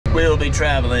We'll be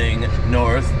traveling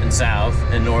north and south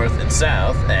and north and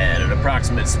south at an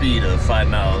approximate speed of 5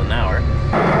 miles an hour.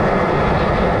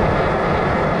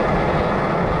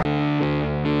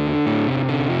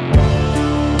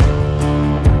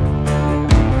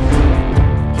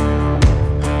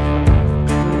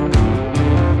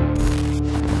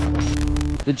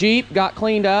 The Jeep got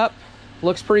cleaned up,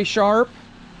 looks pretty sharp,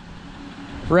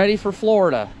 ready for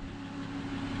Florida.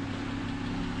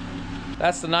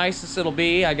 That's the nicest it'll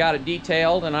be. I got it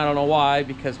detailed, and I don't know why,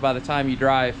 because by the time you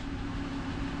drive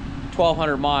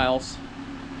 1,200 miles,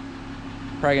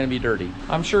 probably gonna be dirty.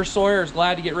 I'm sure Sawyer is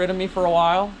glad to get rid of me for a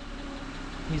while.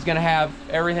 He's gonna have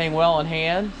everything well in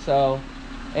hand, and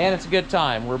it's a good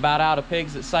time. We're about out of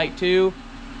pigs at site 2,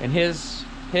 and his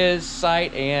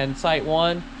site and site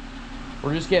 1.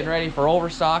 We're just getting ready for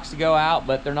overstocks to go out,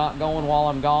 but they're not going while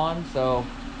I'm gone, so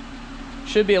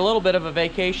should be a little bit of a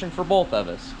vacation for both of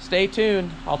us. Stay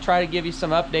tuned. I'll try to give you some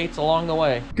updates along the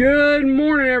way. Good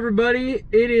morning, everybody.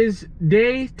 It is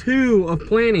day 2 of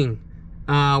planting.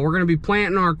 We're gonna be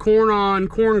planting our corn on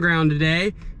corn ground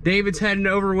today. David's heading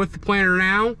over with the planter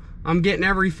now. I'm getting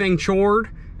everything chored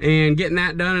and getting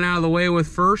that done and out of the way with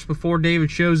first before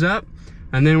David shows up.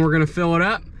 And then we're gonna fill it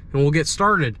up and we'll get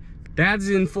started. Dad's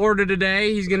in Florida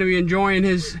today. He's gonna be enjoying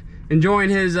his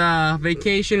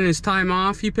vacation and his time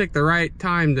off. He picked the right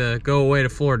time to go away to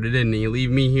Florida, didn't he?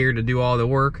 Leave me here to do all the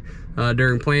work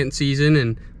during planting season,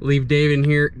 and leave Dave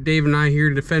and I here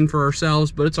to defend for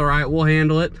ourselves. But it's all right. We'll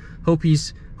handle it. Hope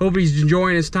he's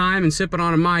enjoying his time and sipping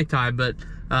on a Mai Tai. But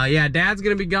yeah, Dad's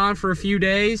gonna be gone for a few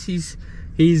days.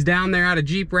 He's down there at a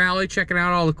Jeep rally checking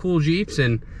out all the cool Jeeps,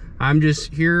 and I'm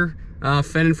just here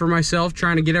fending for myself,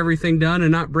 trying to get everything done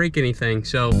and not break anything.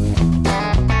 So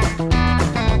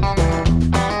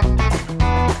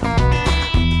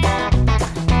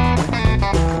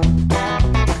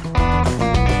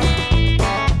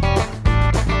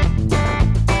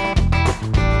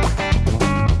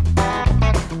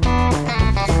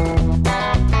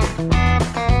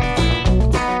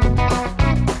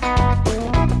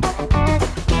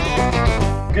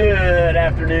Good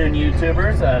afternoon,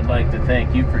 YouTubers. I'd like to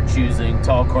thank you for choosing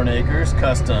Tall Corn Acres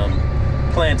Custom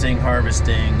Planting,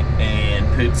 Harvesting, and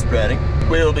Poop Spreading.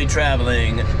 We'll be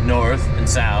traveling north and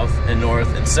south and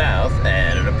north and south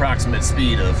at an approximate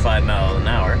speed of 5 miles an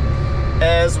hour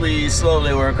as we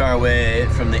slowly work our way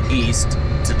from the east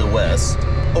to the west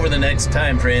over the next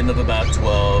time frame of about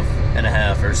 12 and a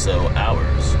half or so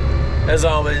hours. As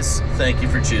always, thank you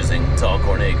for choosing Tall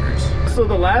Corn Acres. So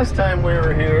the last time we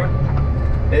were here,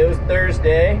 it was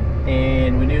Thursday,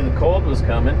 and we knew the cold was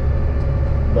coming,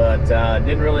 but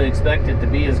didn't really expect it to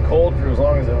be as cold for as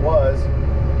long as it was.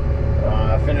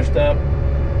 I finished up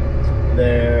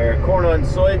their corn on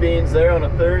soybeans there on a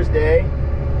Thursday,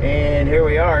 and here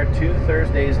we are 2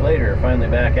 Thursdays later, finally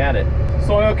back at it.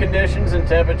 Soil conditions and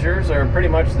temperatures are pretty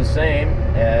much the same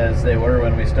as they were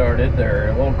when we started. They're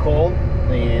a little cold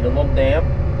and a little damp,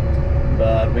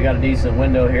 but we got a decent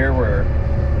window here where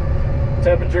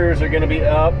temperatures are going to be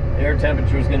up, air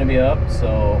temperature is going to be up,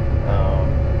 so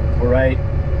we're right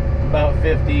about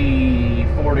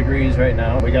 54 degrees right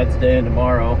now. We got today and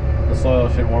tomorrow. The soil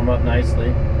should warm up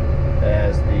nicely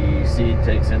as the seed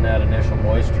takes in that initial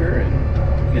moisture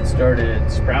and gets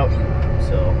started sprouting.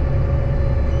 So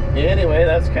anyway,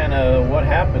 that's kind of what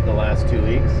happened the last 2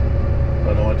 weeks. I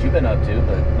don't know what you've been up to,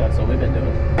 but that's what we've been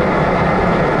doing.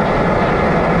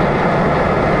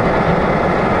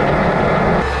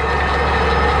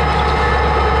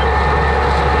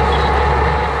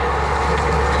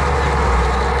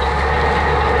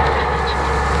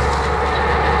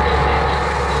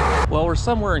 We're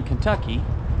somewhere in Kentucky,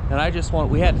 and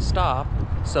we had to stop,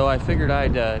 so I figured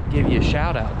I'd give you a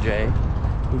shout out, Jay.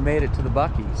 We made it to the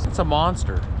Buc-ee's. It's a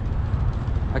monster.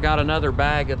 I got another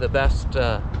bag of the best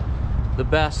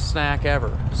snack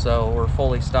ever, so we're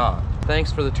fully stocked.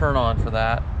 Thanks for the turn on for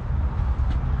that.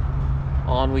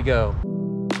 On we go.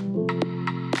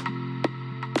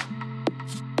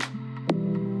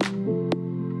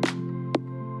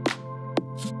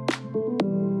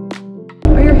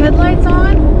 Are your headlights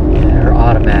on? They're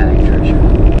automatic, Trisha.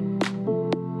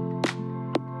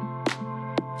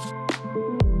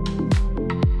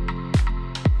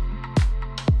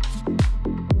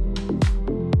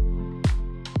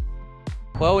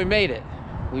 Well, we made it.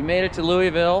 We made it to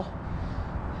Louisville.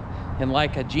 And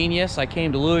like a genius, I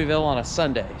came to Louisville on a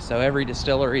Sunday, so every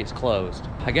distillery is closed.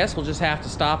 I guess we'll just have to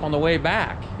stop on the way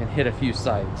back and hit a few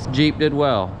sites. Jeep did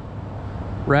well.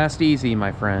 Rest easy,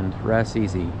 my friend. Rest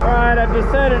easy. All right, I've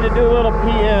decided to do a little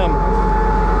PM.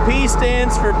 P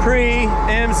stands for pre,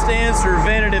 M stands for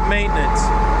preventative maintenance.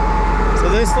 So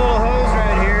this little hose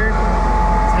right here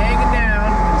is hanging down.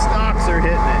 It's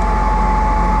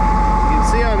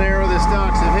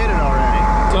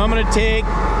take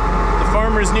the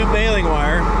farmer's new baling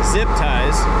wire, zip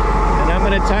ties, and I'm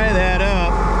gonna tie that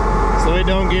up so it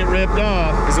don't get ripped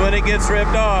off. Because when it gets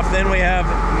ripped off, then we have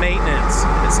maintenance.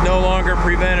 It's no longer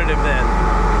preventative then.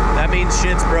 That means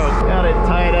shit's broke. Got it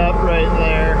tied up right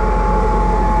there.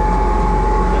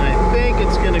 And I think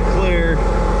it's gonna clear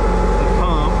the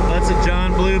pump. That's a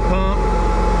John Blue pump.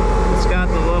 It's got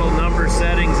the little number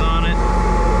settings on it.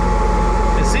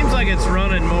 It seems like it's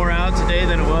running more out today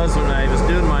than it was when I was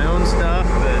doing my own stuff,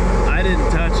 but I didn't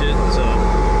touch it, so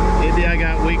maybe I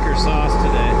got weaker sauce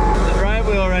today. The drive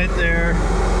wheel right there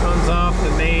comes off the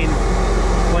main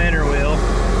planter wheel,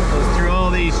 goes through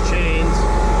all these chains,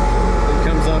 and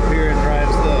comes up here and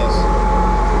drives this.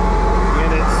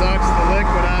 And it sucks the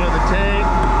liquid out of the tank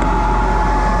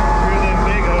through them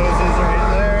big hoses right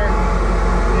there,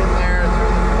 in there,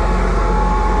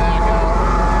 back out.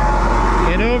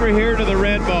 And over here to the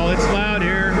red ball, it's loud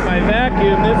here. My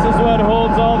vacuum, this is what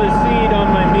holds all the seed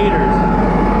on my meters.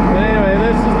 But anyway,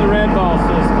 this is the red ball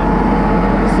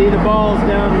system. See the balls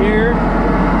down here?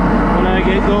 When I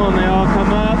get going, they all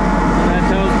come up, and that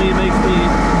tells me,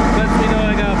 lets me know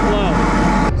I got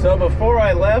flow. So before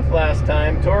I left last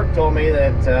time, Tork told me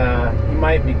that he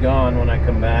might be gone when I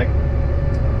come back.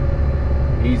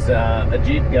 He's a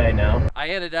Jeep guy now. I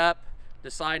ended up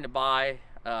deciding to buy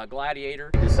a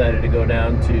Gladiator. Decided to go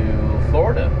down to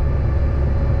Florida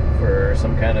for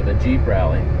some kind of a Jeep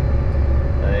rally.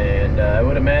 And I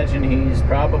would imagine he's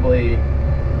probably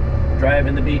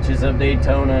driving the beaches of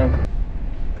Daytona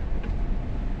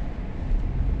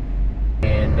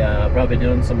and probably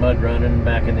doing some mud running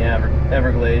back in the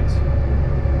Everglades.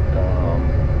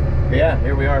 But yeah,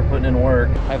 here we are putting in work.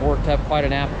 I've worked up quite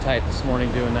an appetite this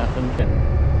morning doing nothing.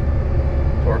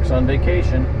 And Tork's on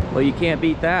vacation. Well, you can't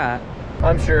beat that.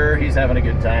 I'm sure he's having a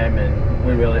good time, and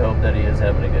we really hope that he is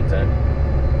having a good time.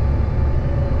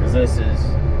 Because this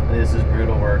is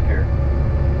brutal work here.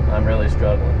 I'm really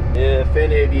struggling. If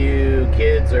any of you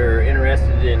kids are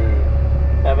interested in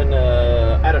having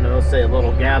a, I don't know, say a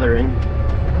little gathering,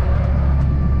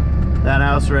 that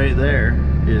house right there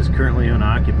is currently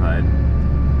unoccupied.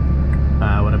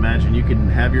 I would imagine you can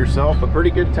have yourself a pretty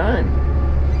good time.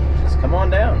 Just come on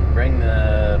down. Bring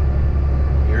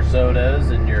your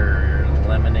sodas and your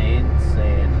lemonades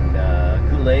and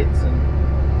Kool-Aids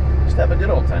and just have a good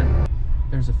old time.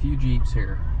 There's a few Jeeps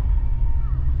here.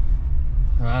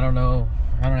 I don't know.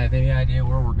 I don't have any idea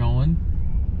where we're going.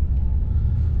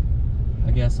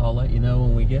 I guess I'll let you know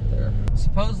when we get there.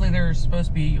 Supposedly there's supposed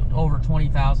to be over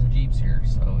 20,000 Jeeps here,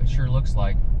 so it sure looks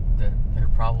like that they're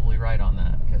probably right on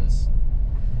that, because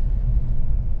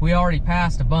we already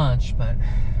passed a bunch, but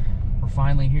we're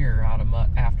finally here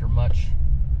after much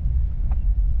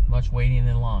waiting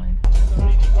in line.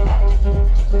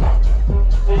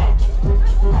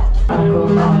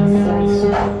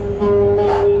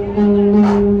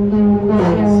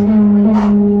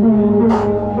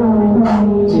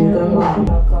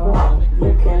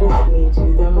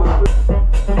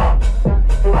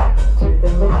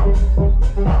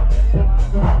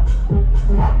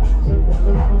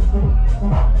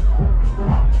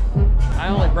 I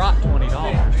only brought $20.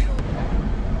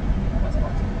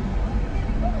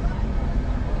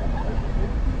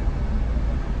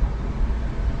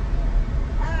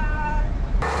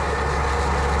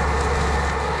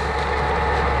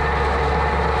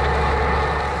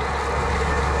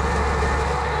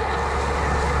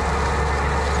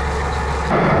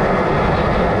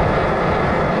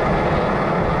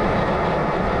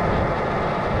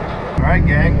 Alright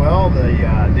gang, well the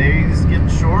day's getting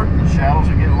short and the shadows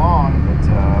are getting long, but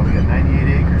we got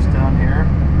 98 acres down here.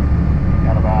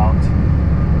 Got about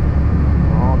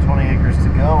 20 acres to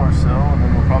go or so, and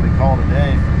then we'll probably call it a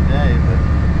day for the day, but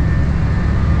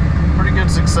pretty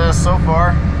good success so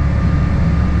far.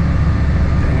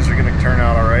 Things are going to turn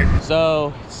out alright.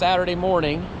 So, Saturday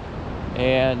morning,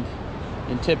 and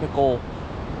in typical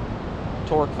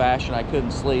Tork fashion, I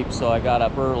couldn't sleep, so I got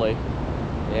up early.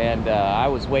 And I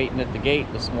was waiting at the gate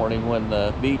this morning when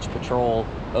the beach patrol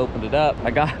opened it up.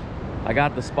 I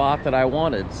got the spot that I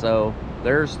wanted, so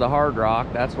there's the Hard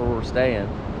Rock. That's where we're staying.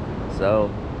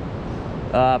 So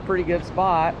pretty good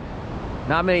spot.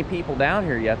 Not many people down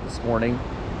here yet this morning.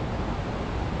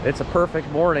 It's a perfect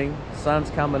morning. Sun's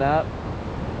coming up.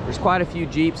 There's quite a few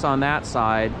Jeeps on that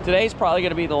side. Today's probably going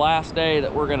to be the last day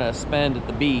that we're going to spend at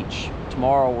the beach.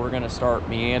 Tomorrow we're going to start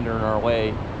meandering our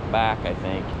way back, I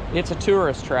think. It's a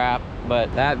tourist trap,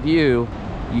 but that view,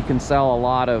 you can sell a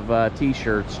lot of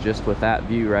t-shirts just with that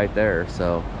view right there,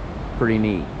 so pretty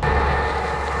neat.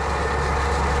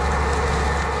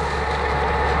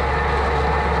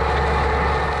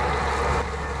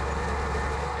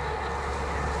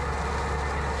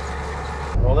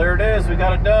 there it is. We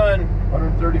got it done.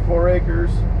 134 acres.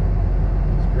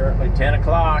 It's currently 10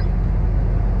 o'clock.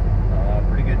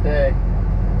 Pretty good day.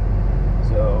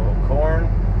 So corn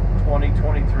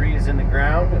 2023 is in the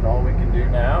ground, and all we can do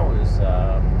now is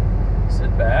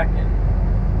sit back and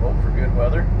hope for good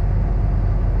weather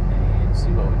and see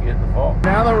what we get in the fall.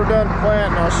 Now that we're done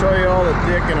planting, I'll show you all the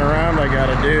dicking around I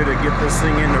gotta do to get this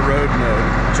thing into road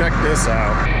mode. Check this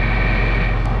out.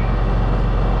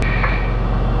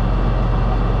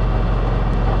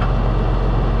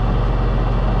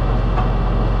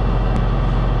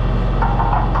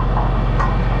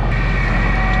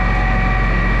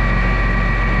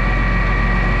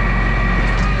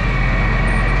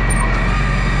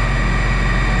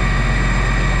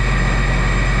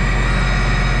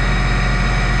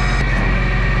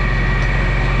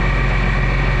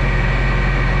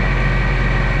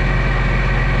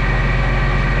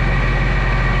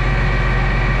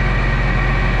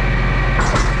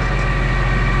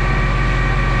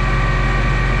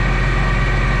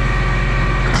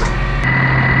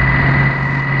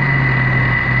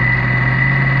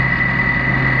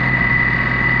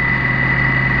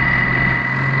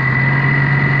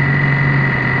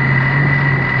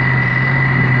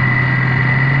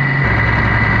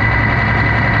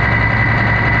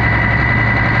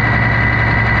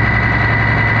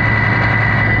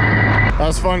 That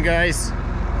was fun, guys.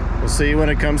 We'll see you when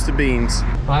it comes to beans.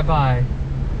 Bye-bye.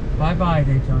 Bye-bye,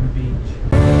 Daytona Beach.